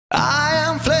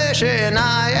flesh and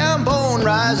I am bone.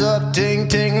 Rise up, ting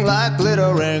ting, like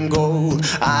glitter and gold.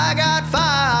 I got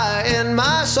fire in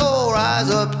my soul.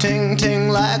 Rise up, ting ting,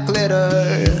 like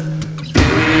glitter,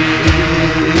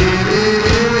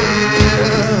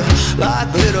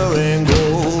 like glitter and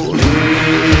gold,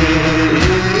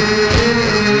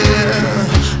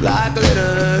 like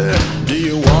glitter. Do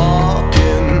you walk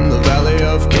in the valley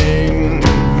of kings?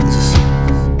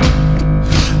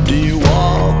 Do you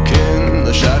walk in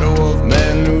the shadow of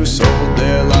men who sold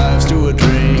their lives to a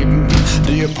dream?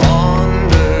 Do you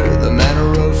ponder the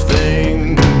manner of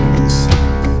things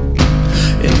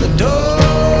in the dark?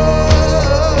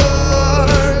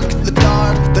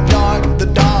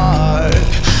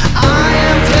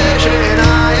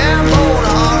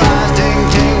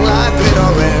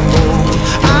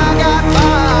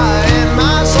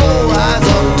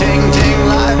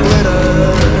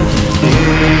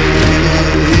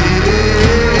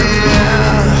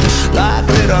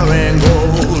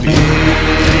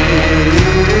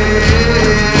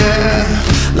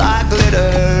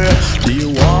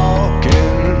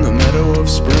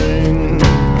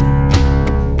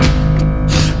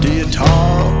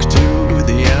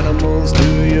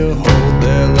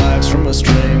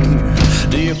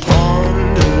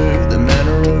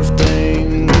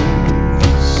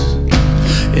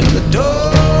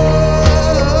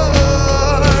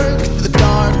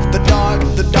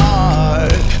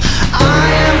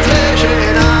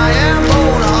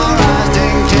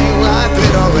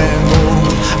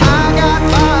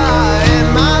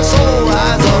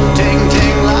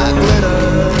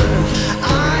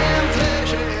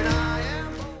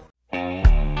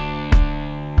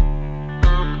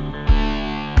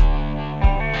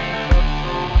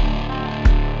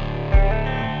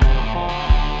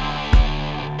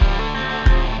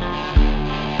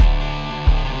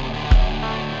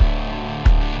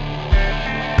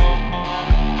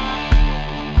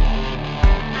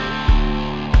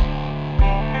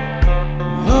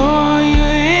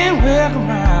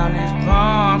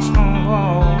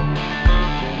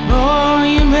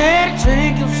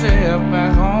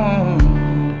 Back home.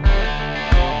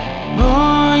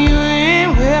 No, you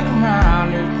ain't welcome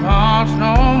around these parts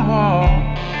no more.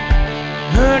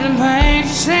 Heard them things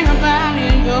you sing about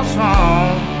in your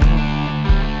song.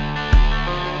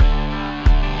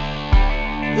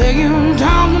 Yeah, you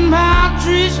talking about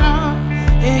treason,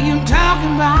 yeah, you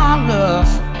talking about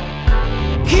lust.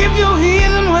 Keep your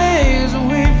heathen ways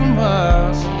away from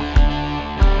us.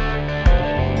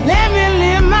 Let me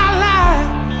live my life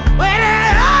where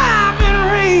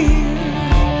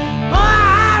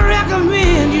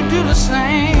you do the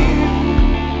same.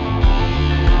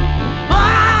 Oh,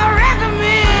 I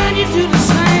recommend you do the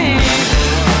same.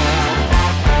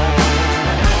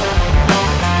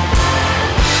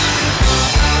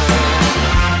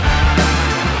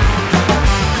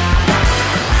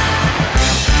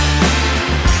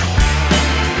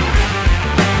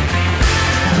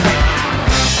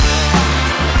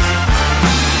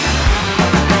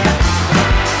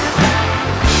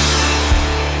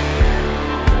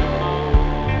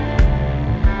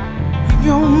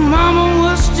 Your mama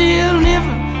was still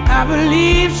living, I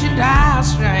believe she died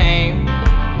strange.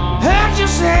 Heard you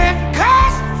say,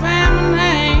 curse the family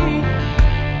name.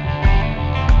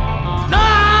 No,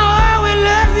 I will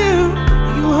love you,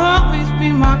 you always be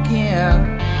my kin.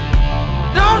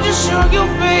 Don't just show your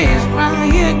face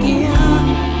right here again.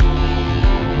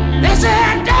 They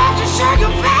said, don't just show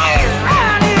your face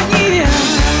right here again.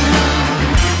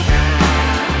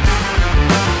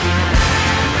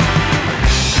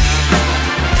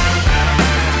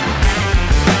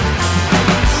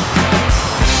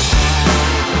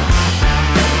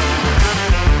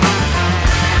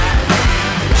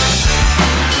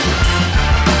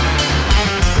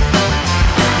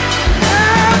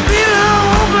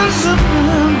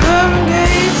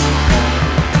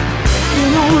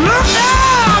 Look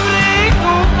down, but they ain't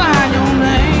gonna find your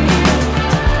name.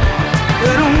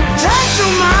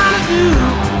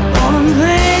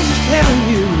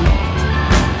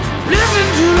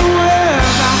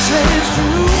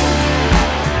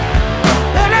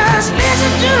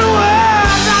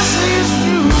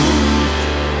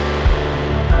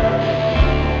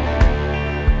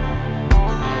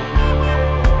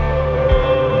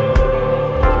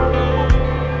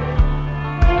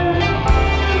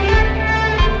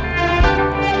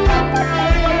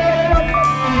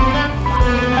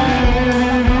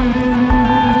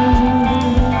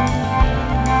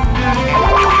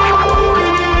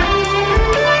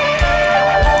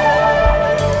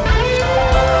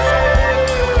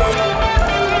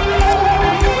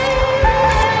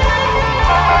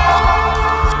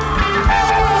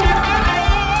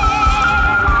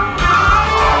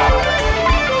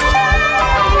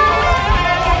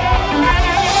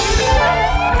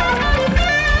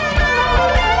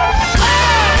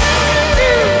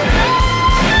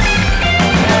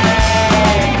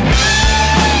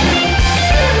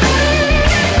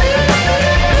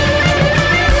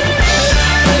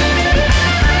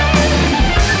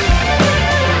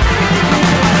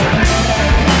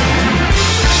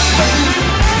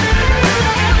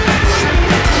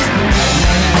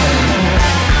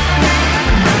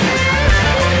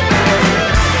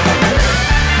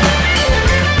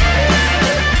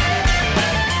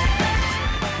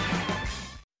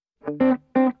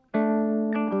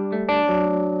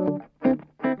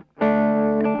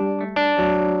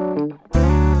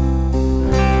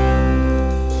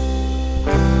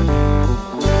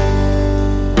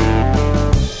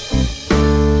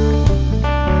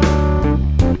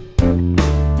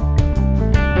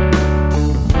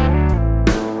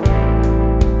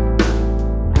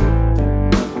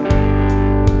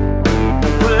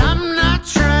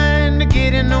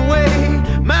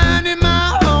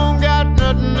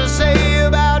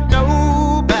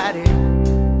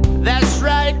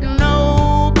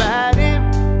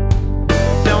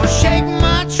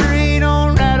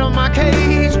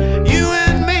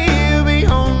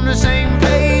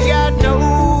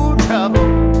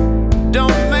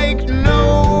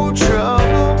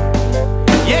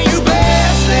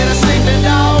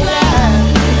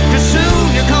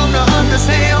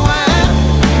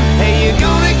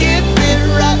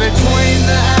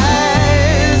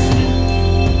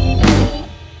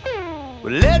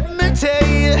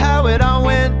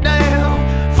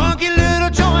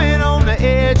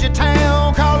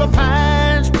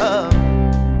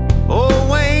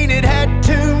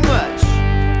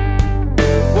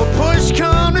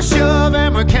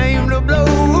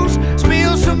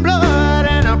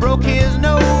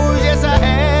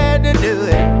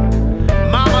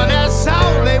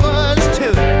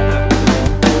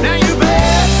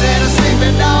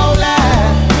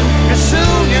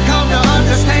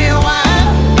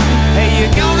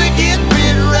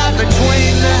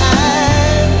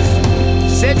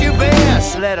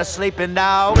 a sleeping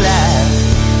dog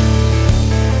lies.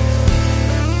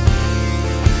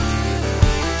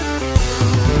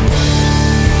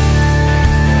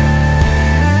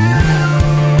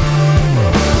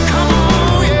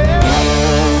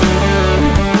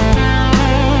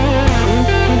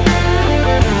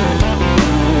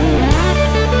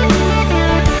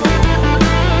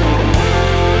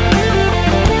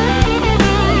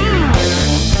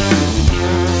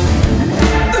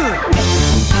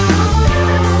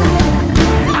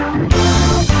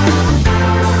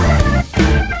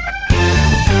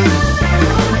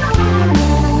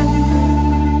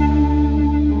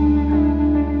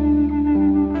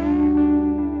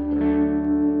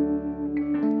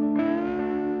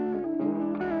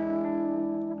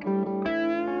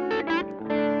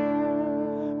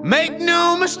 Make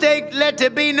no mistake, let there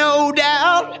be no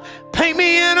doubt. Paint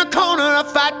me in a corner, I'll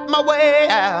fight my way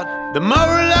out. The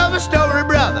moral of the story,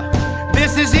 brother,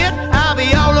 this is it. I'll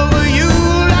be all over you.